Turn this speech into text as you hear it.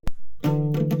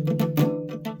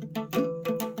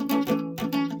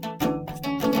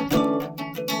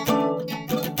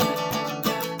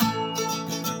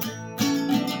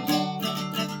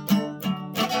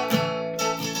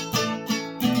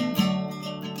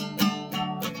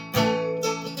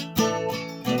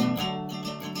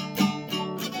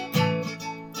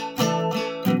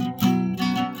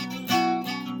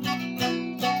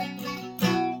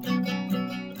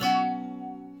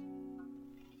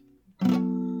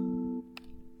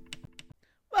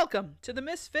Welcome to the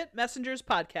Misfit Messengers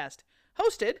podcast,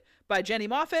 hosted by Jenny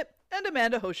Moffat and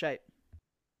Amanda Hoshite.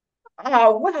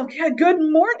 Oh, wow. Yeah, good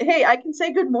morning. Hey, I can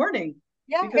say good morning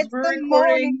Yeah, because it's we're the morning.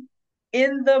 recording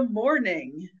in the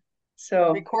morning.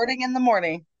 So, Recording in the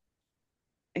morning.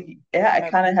 yeah,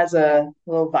 it kind of has a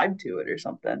little vibe to it or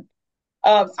something.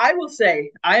 I will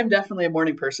say I am definitely a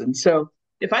morning person. So,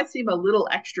 if I seem a little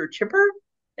extra chipper,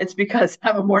 it's because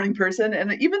I'm a morning person.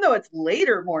 And even though it's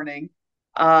later morning,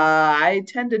 I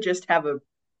tend to just have a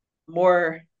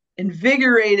more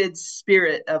invigorated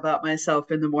spirit about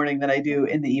myself in the morning than I do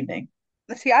in the evening.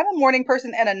 See, I'm a morning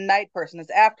person and a night person.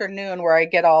 It's afternoon where I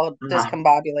get all Ah.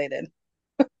 discombobulated.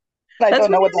 I That's don't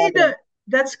when know you what's need happening. to,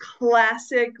 that's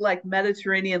classic like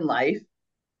Mediterranean life.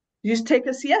 You just take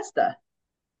a siesta,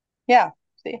 Yeah.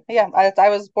 See, yeah, I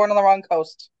was born on the wrong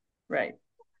coast. right?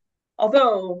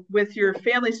 Although with your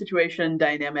family situation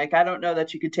dynamic, I don't know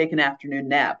that you could take an afternoon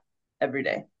nap every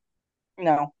day.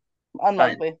 No, Fine,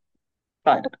 unlikely.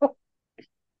 fine.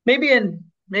 Maybe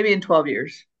in 12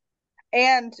 years.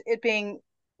 And it being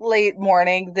late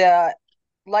morning, the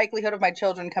likelihood of my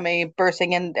children coming,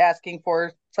 bursting in, asking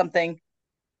for something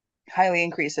highly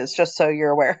increases, just so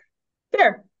you're aware.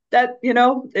 There. That,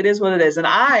 it is what it is. And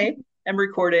I am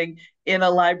recording in a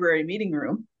library meeting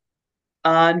room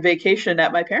on vacation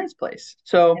at my parents' place.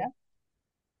 Yeah. So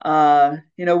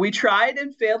we tried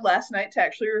and failed last night to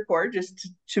actually record, just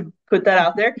to put that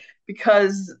out there,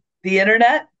 because the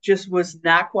internet just was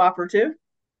not cooperative.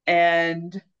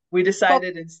 And we Well,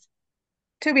 decided it's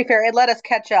to be fair, it let us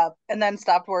catch up and then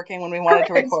stopped working when we wanted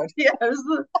to correct. record. Yeah, it was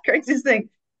the craziest thing.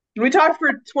 We talked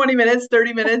for 20 minutes,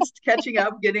 30 minutes, catching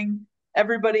up, getting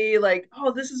everybody like,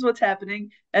 oh, this is what's happening.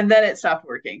 And then it stopped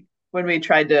working when we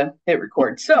tried to hit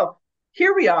record. So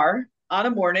here we are on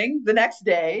a morning the next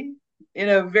day in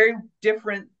a very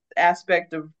different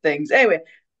aspect of things. Anyway,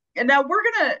 and now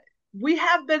we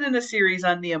have been in a series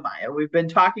on Nehemiah. We've been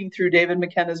talking through David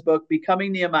McKenna's book,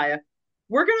 Becoming Nehemiah.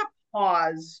 We're going to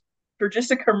pause for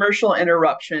just a commercial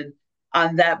interruption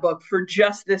on that book for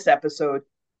just this episode,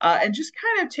 and just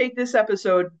kind of take this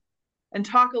episode and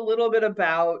talk a little bit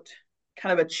about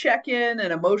kind of a check-in,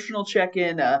 an emotional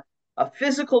check-in, a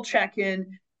physical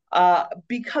check-in,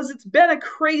 because it's been a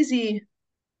crazy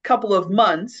couple of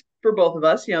months for both of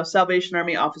us, Salvation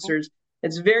Army officers.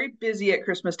 It's very busy at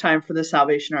Christmas time for the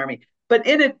Salvation Army. But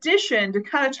in addition, to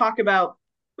kind of talk about,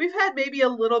 we've had maybe a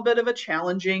little bit of a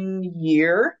challenging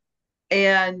year.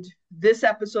 And this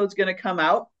episode's going to come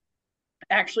out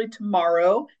actually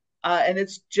tomorrow. And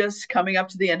it's just coming up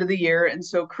to the end of the year. And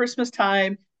so, Christmas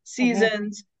time, Mhm.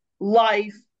 seasons,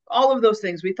 life, all of those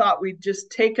things, we thought we'd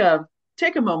just take a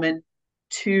moment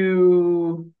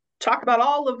to talk about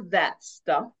all of that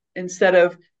stuff instead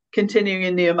of continuing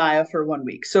in Nehemiah for 1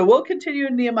 week. So we'll continue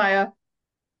in Nehemiah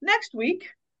next week.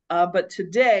 But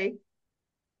today,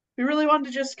 we really wanted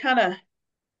to just kind of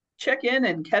check in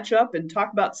and catch up and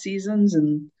talk about seasons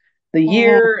and the Mhm.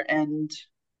 year and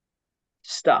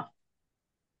stuff.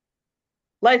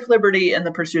 Life, liberty, and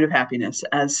the pursuit of happiness,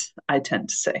 as I tend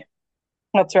to say.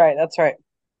 That's right. That's right.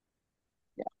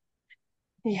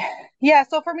 Yeah. Yeah.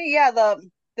 So for me, yeah,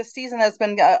 the season has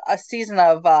been a season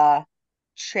of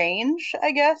change,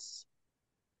 I guess.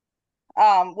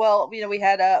 Well, we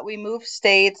had we moved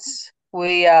states.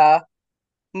 We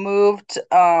moved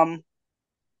well,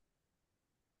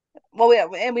 yeah,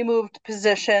 and we moved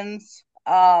positions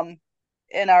as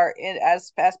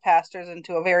pastors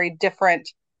into a very different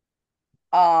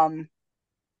um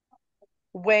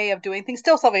way of doing things.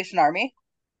 Still Salvation Army,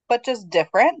 but just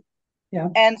different. Yeah.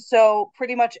 And so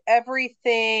pretty much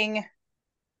everything,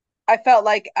 I felt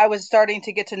like I was starting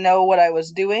to get to know what I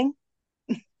was doing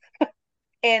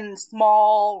in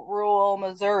small rural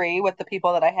Missouri with the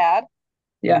people that I had.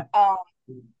 Yeah. Um,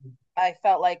 I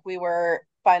felt like we were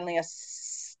finally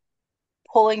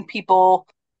pulling people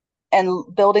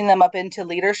and building them up into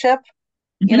leadership,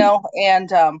 Mm-hmm.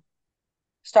 and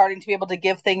starting to be able to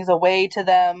give things away to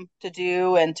them to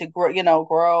do and to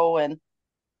grow and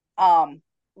um,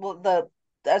 well, the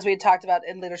as we had talked about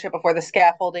in leadership before, the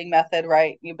scaffolding method,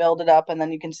 right? You build it up and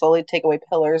then you can slowly take away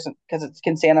pillars because it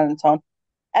can stand on its own.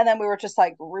 And then we were just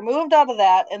like removed out of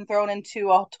that and thrown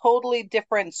into a totally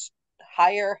different,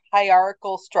 higher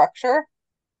hierarchical structure.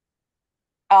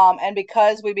 And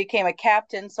because we became a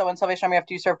captain, so in Salvation Army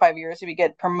after you serve 5 years, if you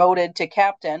get promoted to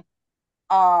captain,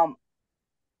 um,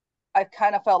 I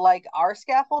kind of felt like our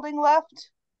scaffolding left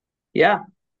Yeah. A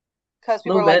because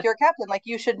people little are like, bit. "You're a captain, like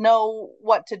you should know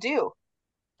what to do."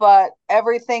 But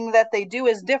everything that they do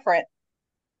is different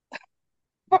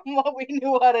from what we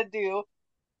knew how to do.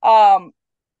 Um,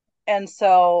 and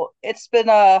so it's been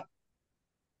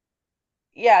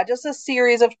yeah, just a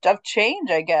series of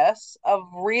change, I guess, of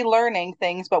relearning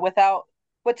things, but with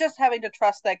just having to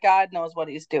trust that God knows what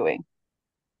he's doing.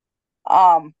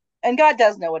 And God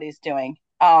does know what he's doing.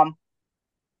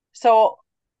 So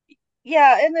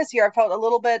yeah, in this year I felt a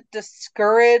little bit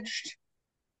discouraged.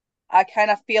 I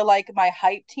kind of feel like my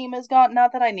hype team is gone.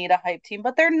 Not that I need a hype team,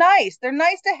 but they're nice. They're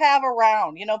nice to have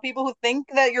around. People who think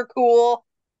that you're cool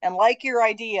and like your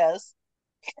ideas.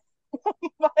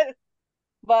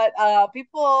 but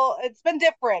people, it's been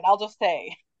different, I'll just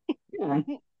say. Yeah.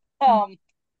 Um,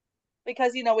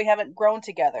 because we haven't grown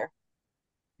together.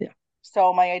 Yeah.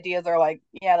 So my ideas are like,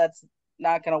 yeah, that's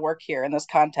not going to work here in this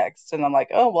context. And I'm like,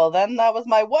 oh, well, then that was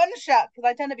my one shot because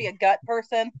I tend to be a gut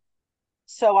person.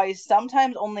 So I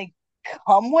sometimes only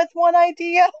come with one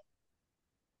idea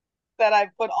that I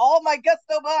put all my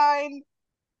gusto behind,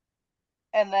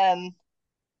 and then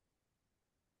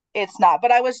it's not.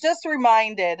 But I was just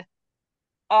reminded,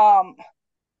 um,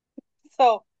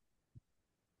 so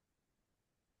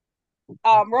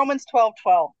Romans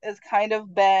 12:12 has kind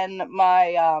of been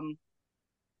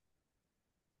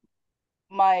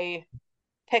my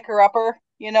picker upper,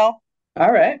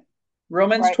 All right.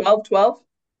 Romans right? 12:12.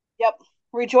 Yep.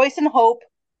 Rejoice in hope,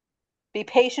 be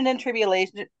patient in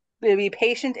tribulation,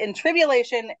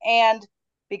 and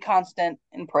be constant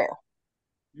in prayer.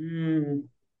 Mm.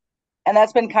 And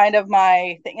that's been kind of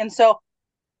my thing. And so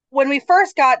when we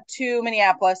first got to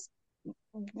Minneapolis,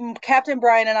 Captain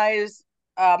Brian and I's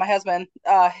my husband,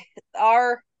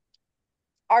 our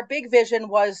big vision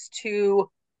was to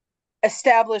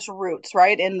establish roots,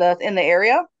 right, in the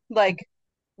area. Like,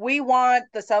 we want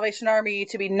the Salvation Army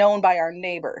to be known by our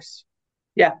neighbors.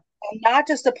 Yeah. And not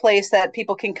just a place that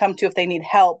people can come to if they need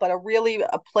help, but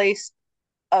a place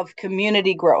of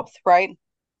community growth, right?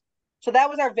 So that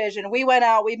was our vision. We went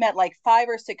out, we met like 5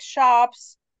 or 6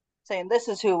 shops saying, this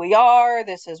is who we are,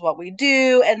 this is what we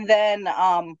do. And then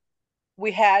I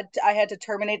had to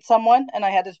terminate someone, and I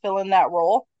had to fill in that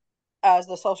role as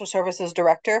the social services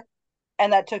director.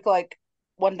 And that took like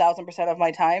 1000% of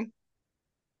my time.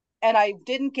 And I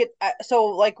didn't get, so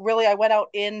like really, I went out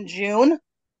in June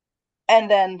and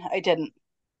then I didn't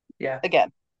Yeah.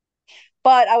 again.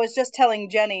 But I was just telling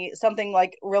Jenny something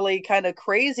like really kind of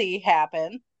crazy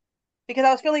happened because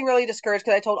I was feeling really discouraged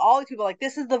because I told all these people, like,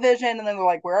 this is the vision. And then they're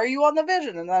like, where are you on the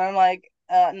vision? And then I'm like,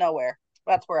 nowhere.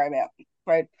 That's where I'm at.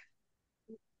 Right.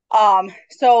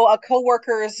 So a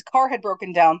coworker's car had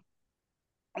broken down,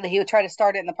 and he would try to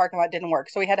start it in the parking lot. It didn't work.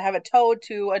 So we had to have it towed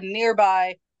to a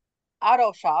nearby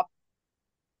auto shop,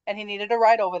 and he needed a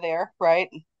ride over there. Right.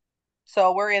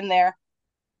 So we're in there,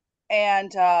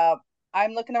 and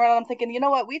I'm looking around, and I'm thinking, you know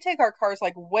what? We take our cars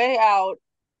like way out,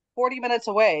 40 minutes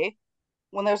away,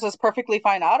 when there's this perfectly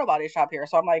fine auto body shop here.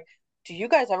 So I'm like, do you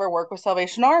guys ever work with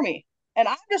Salvation Army? And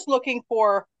I'm just looking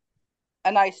for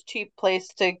a nice, cheap place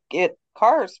to get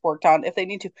cars worked on if they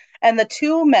need to. And the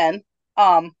two men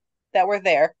that were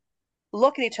there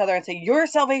look at each other and say, you're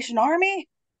Salvation Army?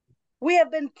 We have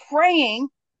been praying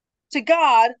to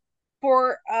God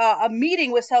for a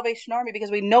meeting with Salvation Army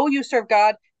because we know you serve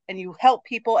God and you help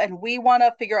people, and we want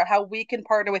to figure out how we can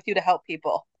partner with you to help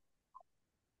people.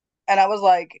 And I was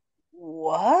like,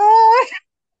 what?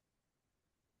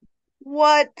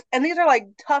 What? And these are like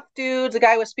tough dudes. The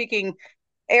guy was speaking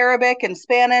Arabic and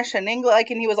Spanish and English, like,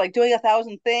 and he was like doing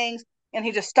 1,000 things. And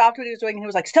he just stopped what he was doing. And he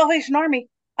was like, Salvation Army,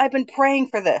 I've been praying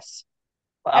for this.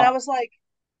 And I Wow. was like,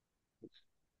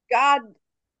 God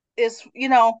is,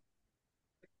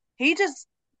 he just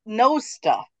knows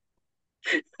stuff.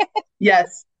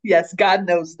 Yes. Yes. God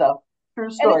knows stuff. True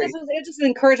And story. it's just an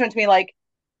encouragement to me, like,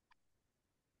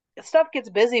 stuff gets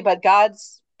busy, but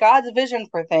God's vision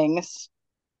for things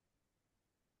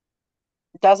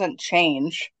doesn't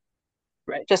change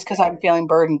Right. just because I'm feeling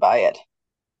burdened by it.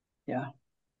 Yeah.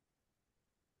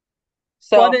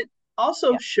 But So it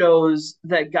also yeah. shows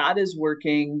that God is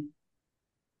working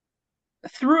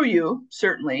through you,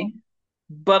 certainly,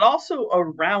 but also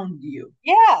around you,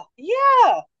 Yeah.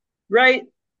 Yeah. right?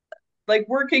 Like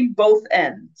working both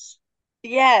ends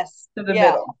Yes. to the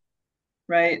Yeah. middle,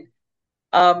 right?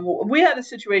 We had a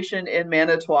situation in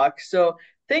Manitowoc. So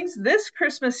things this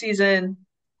Christmas season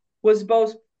was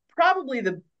both probably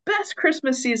the best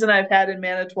Christmas season I've had in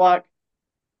Manitowoc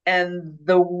and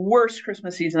the worst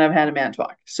Christmas season I've had in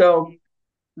Manitowoc. So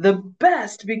the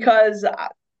best because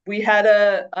we had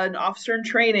a an officer in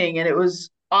training, and it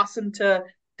was awesome to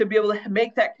be able to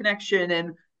make that connection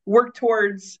and work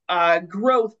towards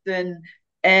growth,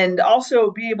 and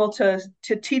also be able to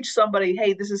teach somebody,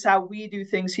 hey, this is how we do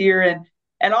things here,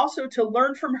 and also to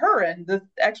learn from her and the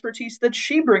expertise that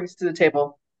she brings to the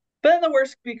table. But then the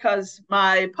worst because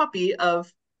my puppy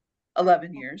of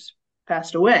 11 years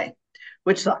passed away,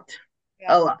 which sucked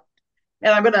Yeah. a lot.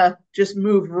 And I'm going to just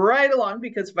move right along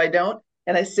because if I don't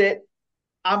and I sit,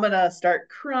 I'm going to start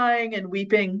crying and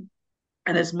weeping.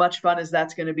 And as much fun as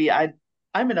that's going to be, I'm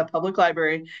in a public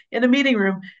library in a meeting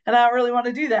room and I don't really want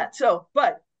to do that. So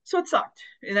it sucked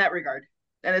in that regard.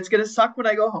 And it's going to suck when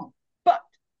I go home. But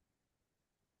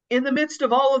in the midst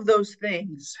of all of those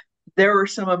things, there were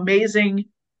some amazing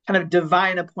kind of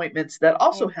divine appointments that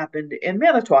also happened in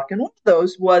Manitowoc. And one of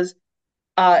those was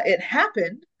it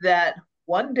happened that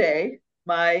one day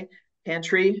my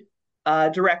pantry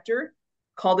director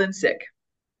called in sick.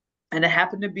 And it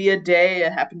happened to be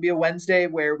a Wednesday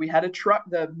where we had a truck,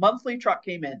 the monthly truck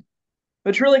came in,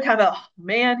 which really kind of,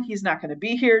 man, he's not going to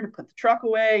be here to put the truck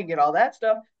away and get all that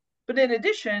stuff. But in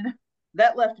addition,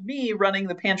 that left me running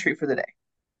the pantry for the day,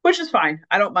 which is fine.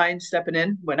 I don't mind stepping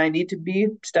in when I need to be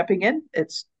stepping in.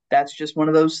 That's just one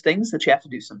of those things that you have to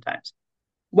do sometimes.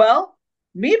 Well,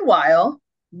 meanwhile,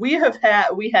 we had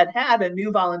a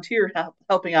new volunteer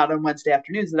helping out on Wednesday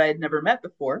afternoons that I had never met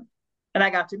before, and I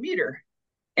got to meet her.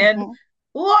 And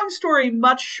long story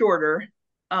much shorter,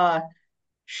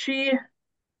 she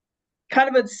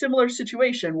kind of a similar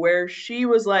situation where she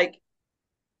was like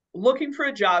looking for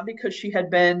a job because she had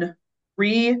been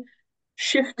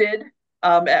re-shifted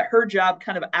at her job,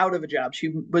 kind of out of a job.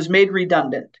 She was made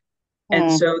redundant. And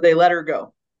so they let her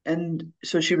go. And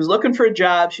so she was looking for a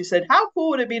job. She said, how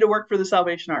cool would it be to work for the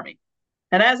Salvation Army?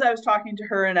 And as I was talking to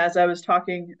her and as I was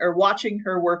talking or watching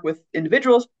her work with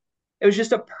individuals, it was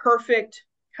just a perfect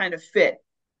kind of fit.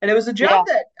 And it was a job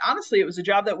that, honestly, it was a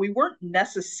job that we weren't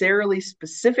necessarily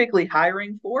specifically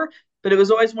hiring for, but it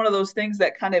was always one of those things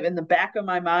that kind of in the back of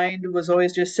my mind was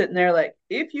always just sitting there like,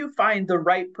 if you find the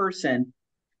right person,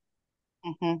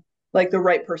 like the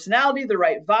right personality, the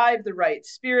right vibe, the right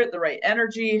spirit, the right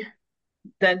energy,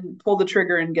 then pull the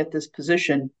trigger and get this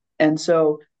position. And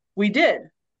so we did.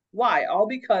 Why? All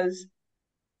because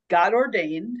God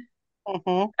ordained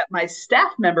that my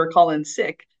staff member call in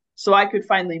sick so I could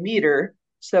finally meet her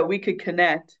so that we could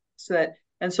connect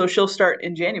and so she'll start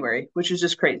in January, which is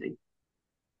just crazy.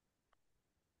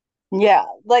 Yeah,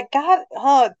 like God,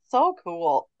 oh, it's so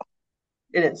cool.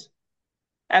 It is.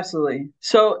 Absolutely.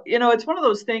 So, it's one of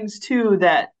those things too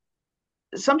that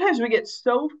sometimes we get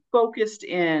so focused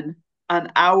in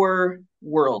on our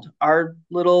world, our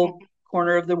little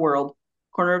corner of the world,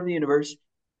 corner of the universe,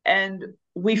 and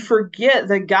we forget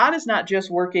that God is not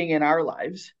just working in our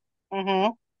lives.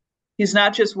 He's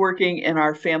not just working in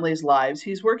our families' lives.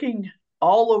 He's working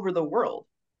all over the world.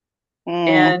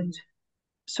 And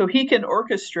so he can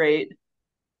orchestrate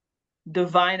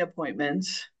divine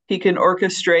appointments. He can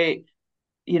orchestrate,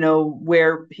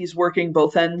 where he's working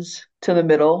both ends to the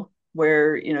middle,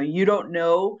 where, you don't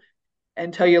know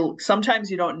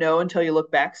sometimes you don't know until you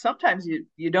look back. Sometimes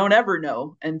you don't ever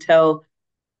know until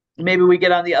maybe we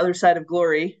get on the other side of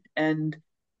glory and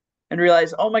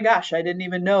realize, oh my gosh, I didn't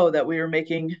even know that we were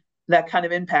making that kind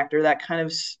of impact or that kind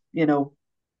of,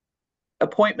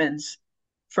 appointments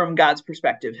from God's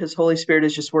perspective. His Holy Spirit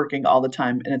is just working all the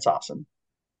time and it's awesome.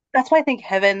 That's why I think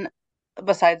heaven,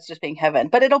 besides just being heaven,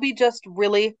 but it'll be just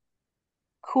really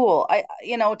cool.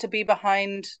 To be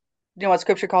behind, what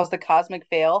scripture calls the cosmic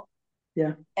veil.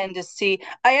 Yeah. And to see,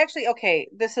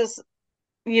 this is,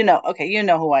 you know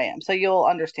who I am, so you'll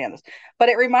understand this. But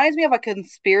it reminds me of a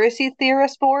conspiracy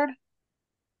theorist board.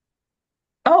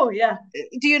 Oh, yeah.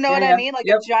 Do you know what I mean? Like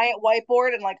a giant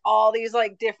whiteboard and like all these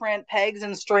like different pegs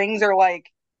and strings are like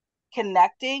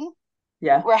connecting.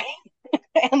 Yeah. Right.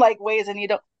 And like ways and you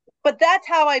don't. But that's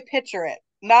how I picture it.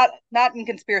 Not in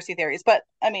conspiracy theories, but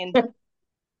I mean,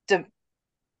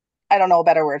 I don't know a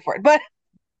better word for it, but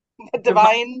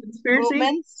divine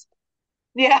movements.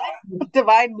 Yeah,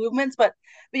 divine movements. But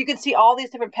you can see all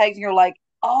these different pegs, and you're like,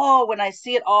 oh, when I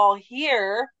see it all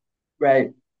here,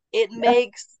 right, it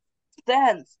makes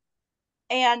sense.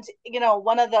 And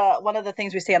one of the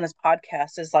things we say on this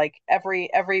podcast is like every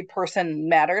person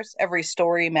matters, every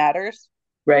story matters,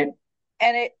 right?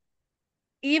 And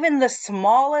even the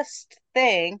smallest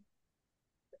thing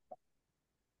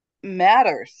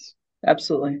matters.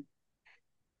 Absolutely.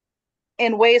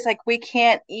 In ways like we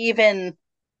can't even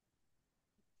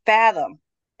fathom.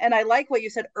 And I like what you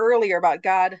said earlier about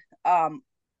God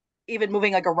even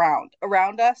moving like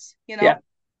around us, Yeah.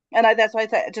 And that's why I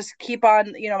said just keep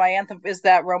on, my anthem is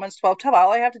that Romans 12:12.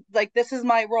 All I have to this is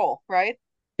my role, right?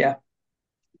 Yeah.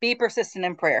 Be persistent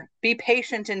in prayer. Be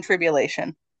patient in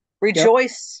tribulation.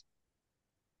 Rejoice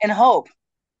in hope.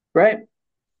 Right.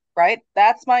 Right?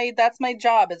 That's my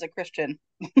job as a Christian.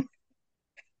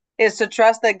 Is to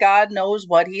trust that God knows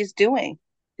what he's doing.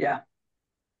 Yeah.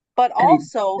 But And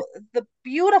also the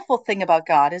beautiful thing about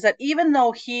God is that even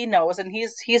though he knows and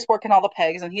he's working all the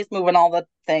pegs and he's moving all the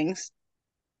things,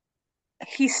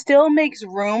 he still makes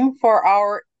room for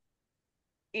our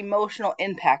emotional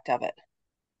impact of it,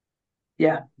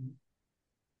 yeah,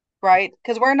 right?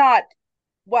 Because we're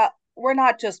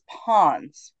not just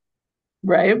pawns.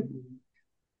 right.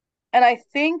 And I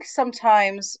think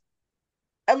sometimes,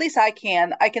 at least I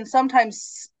can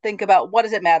sometimes think about what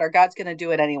does it matter? God's going to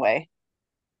do it anyway.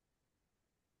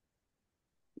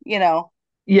 You know,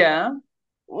 Yeah.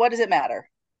 what does it matter?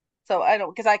 So I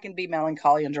don't, because I can be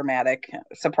melancholy and dramatic.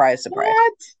 Surprise, surprise.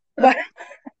 What? But,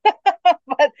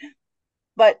 but,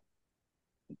 but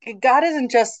God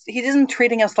isn't just, he isn't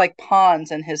treating us like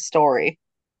pawns in his story.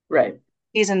 Right.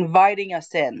 He's inviting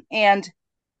us in. And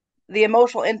the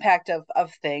emotional impact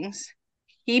of things,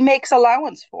 he makes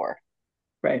allowance for.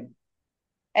 Right.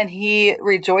 And he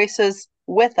rejoices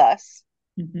with us.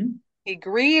 Mm-hmm. He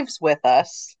grieves with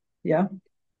us. Yeah.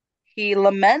 He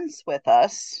laments with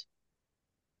us.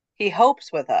 He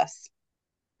hopes with us.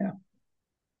 Yeah.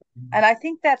 And I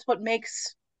think that's what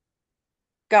makes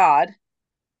God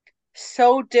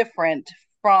so different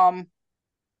from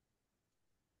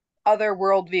other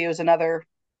worldviews and other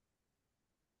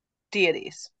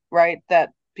deities, right? That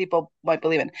people might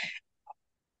believe in.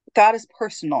 God is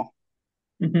personal.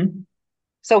 Mm-hmm.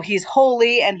 So he's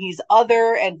holy and he's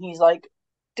other and he's like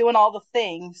doing all the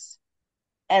things.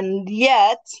 And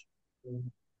yet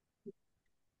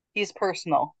he's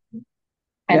personal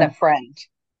and Yeah. a friend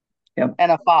Yep.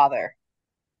 and a father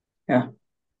Yeah.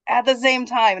 at the same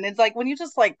time. And it's like when you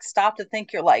just like stop to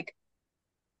think, you're like,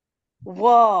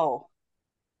 whoa,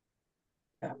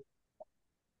 Yeah.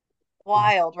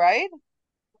 wild, right?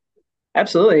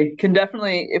 Absolutely. Can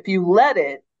definitely, if you let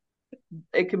it,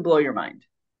 it can blow your mind.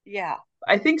 Yeah.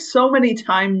 I think so many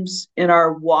times in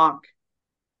our walk,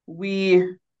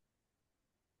 we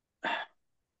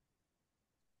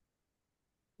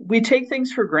we take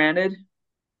things for granted,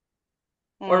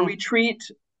 or Mm, we treat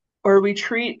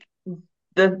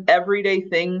the everyday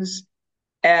things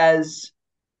as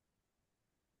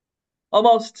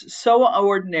almost so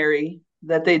ordinary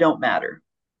that they don't matter.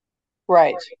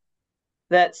 right.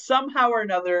 That somehow or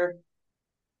another,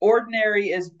 ordinary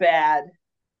is bad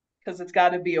because it's got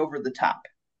to be over the top.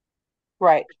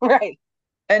 Right. Right.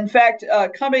 In fact,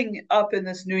 coming up in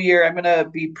this new year, I'm going to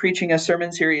be preaching a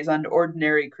sermon series on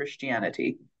ordinary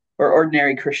Christianity or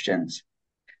ordinary Christians.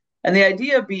 And the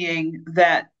idea being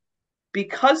that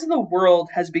because the world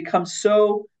has become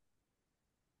so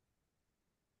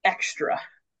extra,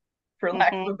 for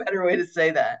lack of Mm-hmm. a better way to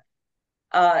say that,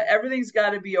 everything's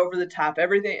got to be over the top.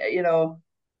 Everything,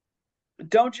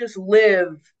 don't just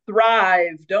live,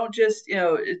 thrive, don't just, and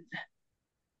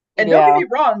don't get Yeah. me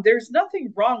wrong, there's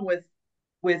nothing wrong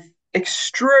with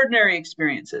extraordinary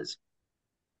experiences,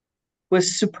 with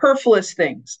superfluous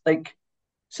things, like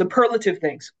superlative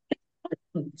things,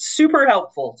 super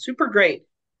helpful, super great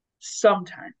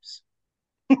sometimes.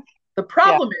 The Yeah.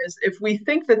 problem is if we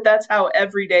think that that's how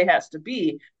every day has to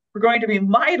be, we're going to be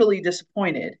mightily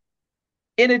disappointed.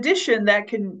 In addition, that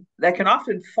can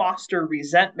often foster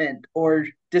resentment or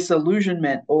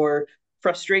disillusionment or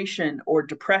frustration or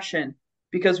depression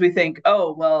because we think,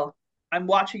 oh, well, I'm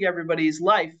watching everybody's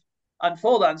life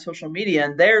unfold on social media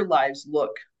and their lives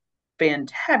look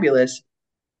fantabulous,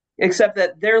 except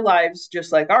that their lives,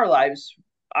 just like our lives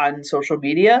on social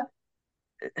media,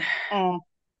 Mm,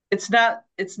 it's not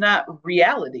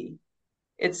reality.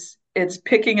 It's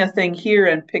picking a thing here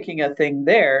and picking a thing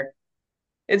there.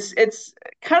 It's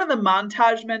kind of the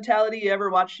montage mentality. You ever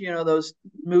watch, those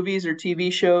movies or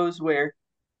TV shows where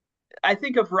I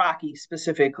think of Rocky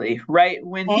specifically, right?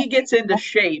 When mm, he gets into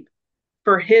shape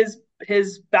for his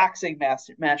boxing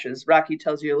matches, Rocky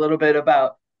tells you a little bit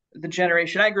about the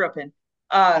generation I grew up in.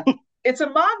 Uh, it's a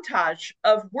montage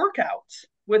of workouts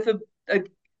with a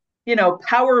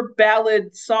power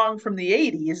ballad song from the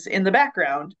 80s in the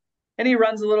background. And he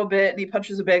runs a little bit and he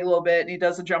punches a bag a little bit and he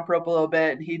does a jump rope a little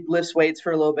bit and he lifts weights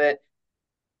for a little bit.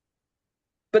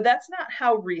 But that's not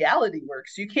how reality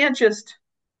works. You can't just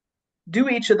do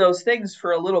each of those things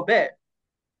for a little bit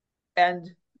and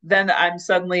then I'm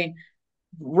suddenly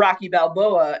Rocky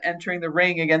Balboa entering the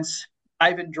ring against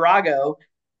Ivan Drago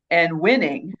and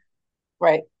winning.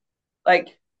 right.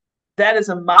 Like that is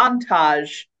a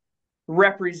montage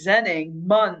representing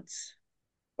months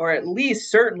or at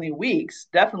least certainly weeks,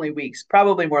 definitely weeks,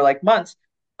 probably more like months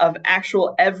of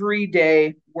actual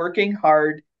everyday working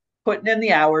hard, putting in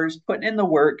the hours, putting in the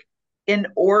work in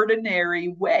ordinary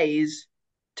ways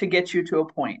to get you to a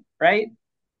point, right?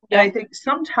 And I Yep. think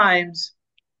sometimes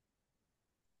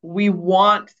we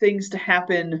want things to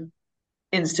happen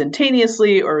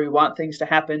instantaneously, or we want things to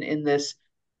happen in this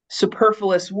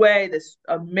superfluous way, this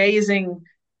amazing,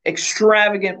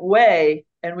 extravagant way.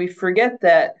 And we forget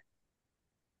that,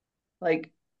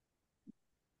 like,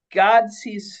 God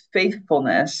sees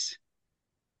faithfulness.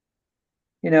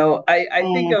 I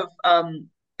think of,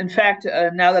 in fact,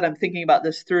 now that I'm thinking about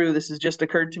this through, this has just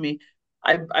occurred to me.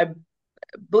 I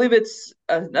believe it's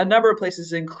a number of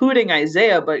places, including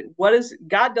Isaiah, but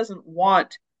God doesn't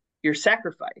want your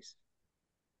sacrifice.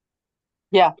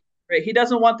 Yeah. Right? He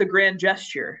doesn't want the grand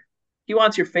gesture. He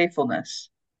wants your faithfulness.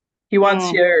 He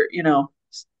wants your,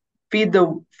 feed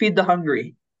the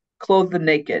hungry, clothe the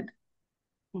naked,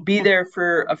 be there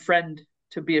for a friend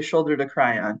to be a shoulder to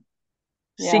cry on,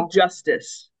 seek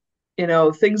justice,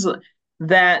 things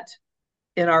that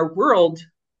in our world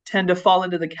tend to fall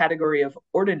into the category of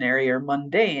ordinary or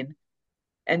mundane.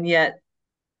 And yet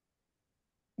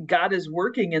God is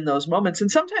working in those moments.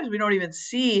 And sometimes we don't even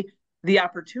see the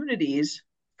opportunities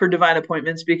for divine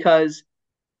appointments because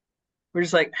we're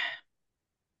just like,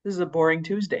 this is a boring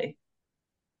Tuesday.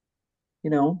 I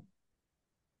don't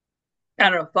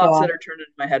know, thoughts that are turning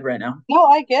in my head right now. No,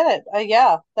 I get it.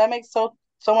 Yeah, that makes so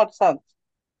much sense.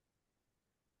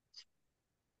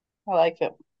 I like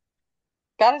it.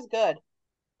 God is good.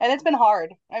 And it's been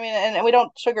hard. I mean, and we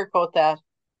don't sugarcoat that.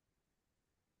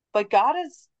 But God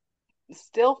is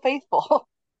still faithful.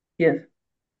 Yes,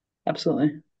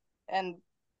 absolutely. And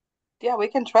yeah, we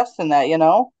can trust in that,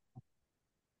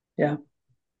 Yeah.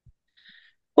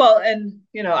 Well, and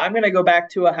I'm going to go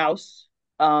back to a house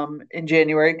in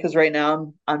January because right now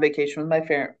I'm on vacation with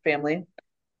my family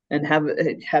and have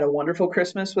had a wonderful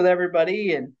Christmas with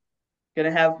everybody and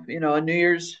going to have, a New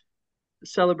Year's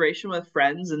celebration with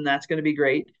friends, and that's going to be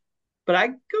great. But I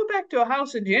go back to a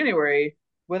house in January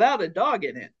without a dog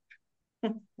in it,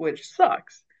 which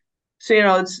sucks. So,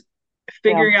 it's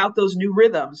figuring out those new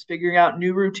rhythms, figuring out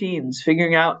new routines,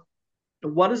 figuring out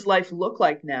what does life look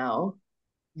like now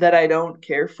that I don't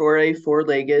care for a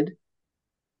four-legged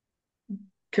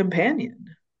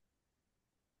companion.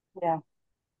 Yeah.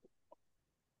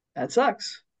 That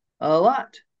sucks a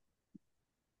lot.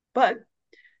 But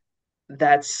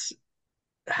that's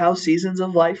how seasons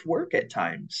of life work at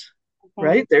times,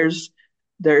 right? There's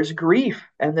grief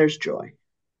and there's joy.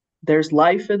 There's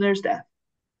life and there's death.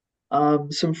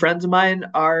 Some friends of mine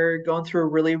are going through a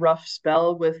really rough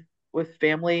spell with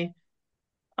family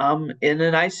in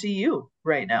an ICU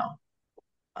right now,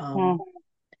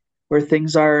 where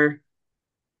things are,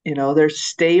 they're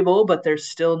stable, but they're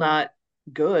still not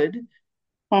good.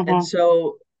 And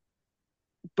so,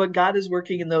 but God is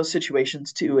working in those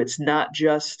situations too. It's not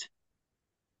just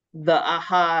the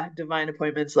aha divine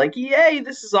appointments, like, yay,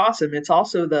 this is awesome. It's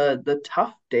also the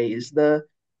tough days, the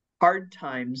hard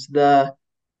times, the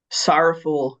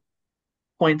sorrowful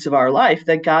points of our life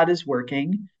that God is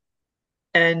working.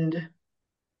 And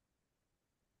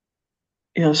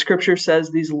scripture says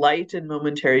these light and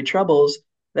momentary troubles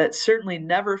that certainly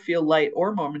never feel light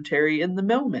or momentary in the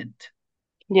moment.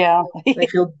 Yeah. They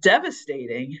feel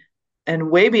devastating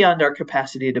and way beyond our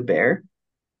capacity to bear.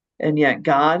 And yet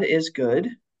God is good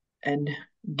and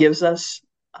gives us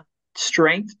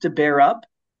strength to bear up,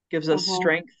 gives us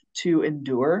strength to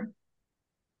endure,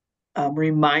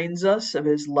 reminds us of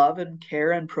his love and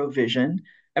care and provision.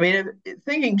 I mean,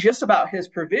 thinking just about his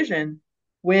provision,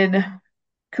 when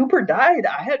Cooper died,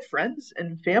 I had friends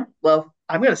and well,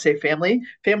 I'm going to say family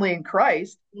in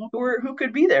Christ, who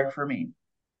could be there for me.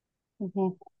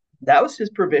 That was his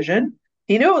provision.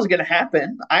 He knew it was going to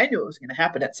happen. I knew it was going to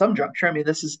happen at some juncture. I mean,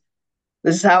 this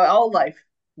is how all life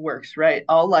works, right?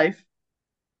 All life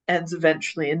ends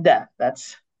eventually in death.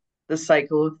 That's the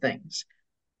cycle of things.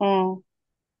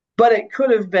 But it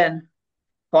could have been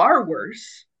far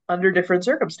worse under different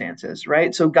circumstances,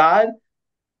 right? So God,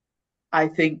 I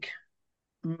think,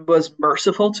 was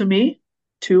merciful to me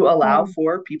to allow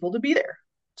for people to be there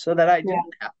so that I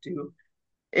didn't have to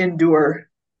endure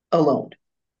alone.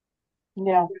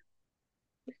 Yeah.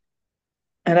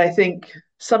 And I think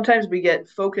sometimes we get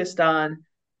focused on,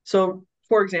 so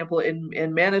for example,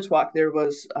 in Manitowoc, there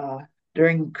was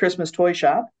during Christmas toy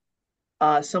shop,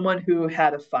 someone who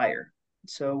had a fire.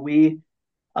 So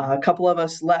a couple of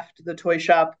us left the toy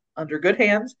shop under good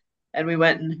hands, and we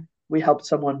went and we helped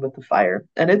someone with the fire.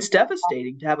 And it's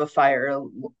devastating to have a fire.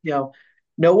 No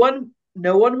one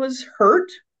was hurt.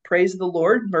 Praise the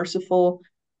Lord, merciful.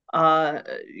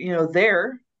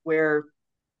 There where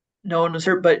no one was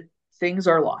hurt, but things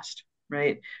are lost,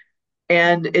 right?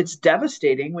 And it's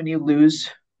devastating when you lose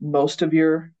most of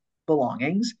your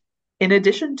belongings, in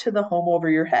addition to the home over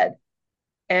your head.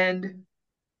 And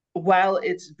while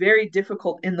it's very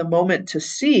difficult in the moment to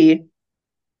see,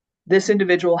 this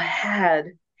individual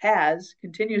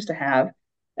continues to have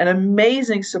an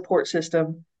amazing support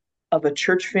system of a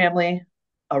church family,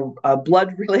 a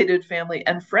blood-related family,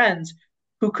 and friends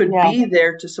who could be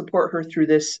there to support her through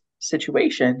this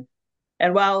situation.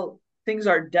 And while things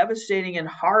are devastating and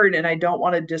hard, and I don't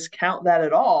want to discount that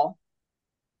at all,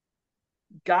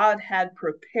 God had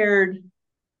prepared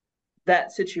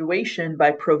that situation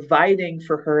by providing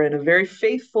for her in a very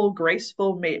faithful,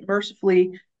 graceful,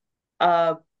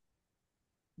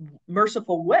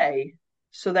 merciful way,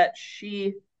 so that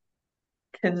she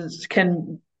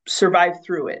can survive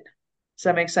through it. Does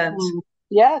that make sense?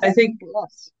 Yes. I think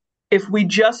if we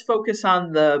just focus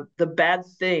on the bad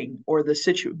thing or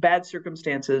the bad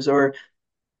circumstances, and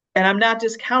I'm not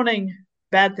discounting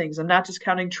bad things, I'm not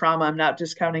discounting trauma, I'm not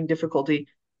discounting difficulty,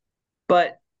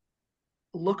 but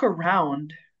look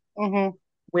around.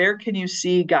 Where can you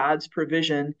see God's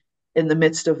provision in the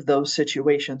midst of those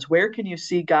situations? Where can you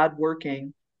see God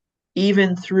working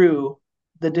even through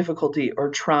the difficulty or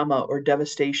trauma or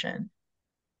devastation?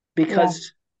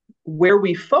 Because where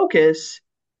we focus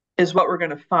is what we're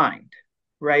going to find,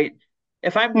 right?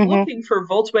 If I'm looking for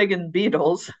Volkswagen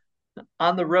Beetles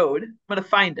on the road, I'm going to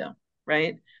find them,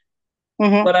 right?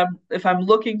 But if I'm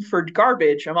looking for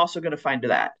garbage, I'm also going to find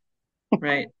that,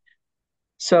 right?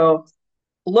 So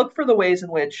look for the ways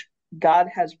in which God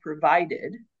has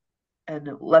provided, and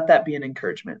let that be an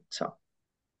encouragement. So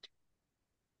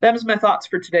that was my thoughts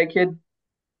for today, kid.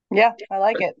 Yeah, I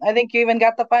like it. I think you even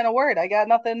got the final word. I got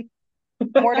nothing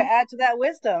more to add to that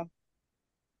wisdom.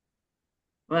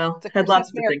 Well, had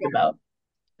lots to think about.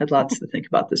 Had lots to think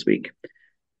about this week.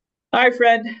 All right,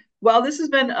 friend. Well, this has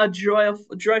been a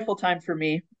joyful time for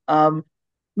me.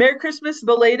 Merry Christmas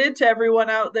belated to everyone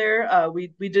out there. We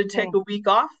did take a week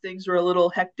off. Things were a little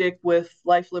hectic with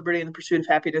life, liberty, and the pursuit of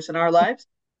happiness in our lives.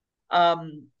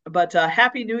 But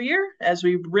Happy New Year as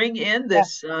we ring in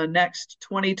this next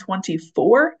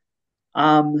 2024.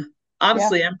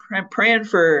 Honestly, I'm praying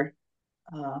for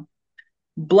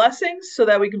blessings so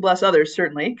that we can bless others,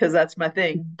 certainly, because that's my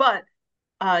thing. But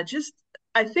I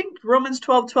think Romans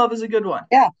 12:12 is a good one.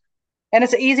 Yeah. And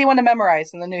it's an easy one to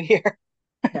memorize in the new year.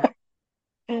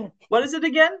 What is it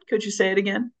again? Could you say it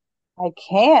again? I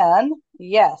can.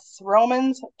 Yes.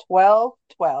 Romans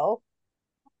 12:12.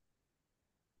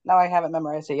 Now I haven't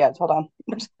memorized it yet. Hold on.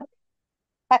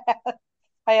 I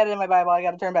had it in my Bible. I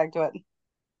got to turn back to it.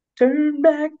 Turn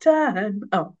back time.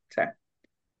 Oh, sorry.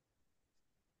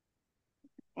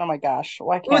 Oh my gosh.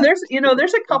 Why can't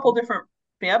there's a couple different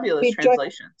fabulous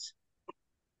translations.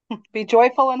 Be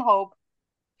joyful in hope,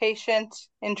 patient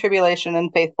in tribulation,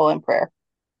 and faithful in prayer,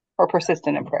 or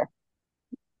persistent in prayer.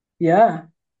 Yeah.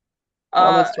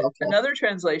 Another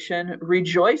translation: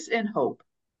 rejoice in hope,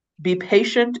 be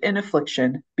patient in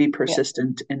affliction, be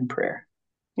persistent in prayer.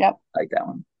 Yep. I like that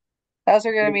one. Those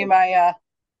are going to be my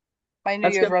New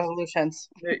Year's resolutions.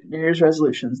 New Year's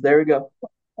resolutions. There we go.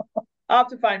 I'll have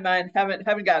to find mine. Haven't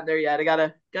gotten there yet. I got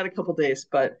a couple days,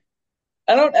 but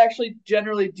I don't actually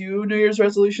generally do New Year's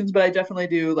resolutions, but I definitely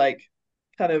do like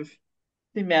kind of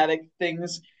thematic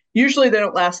things. Usually they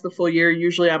don't last the full year.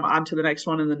 Usually I'm on to the next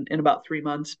one in about 3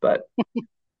 months, but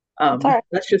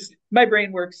that's just, my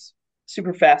brain works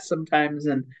super fast sometimes,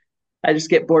 and I just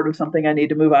get bored with something. I need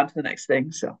to move on to the next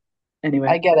thing. So anyway,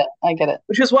 I get it.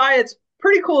 Which is why it's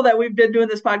pretty cool that we've been doing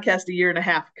this podcast a year and a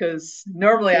half, because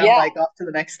normally I'm like off to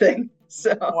the next thing.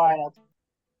 So wild.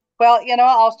 Well,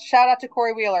 I'll shout out to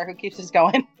Corey Wheeler, who keeps us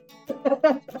going.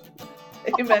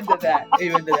 Amen to that.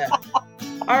 Amen to that.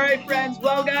 All right, friends.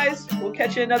 Well, guys, we'll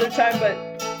catch you another time, but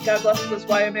God bless us.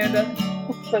 Why, Amanda?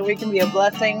 So we can be a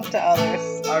blessing to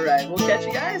others. All right. We'll catch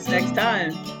you guys next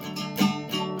time.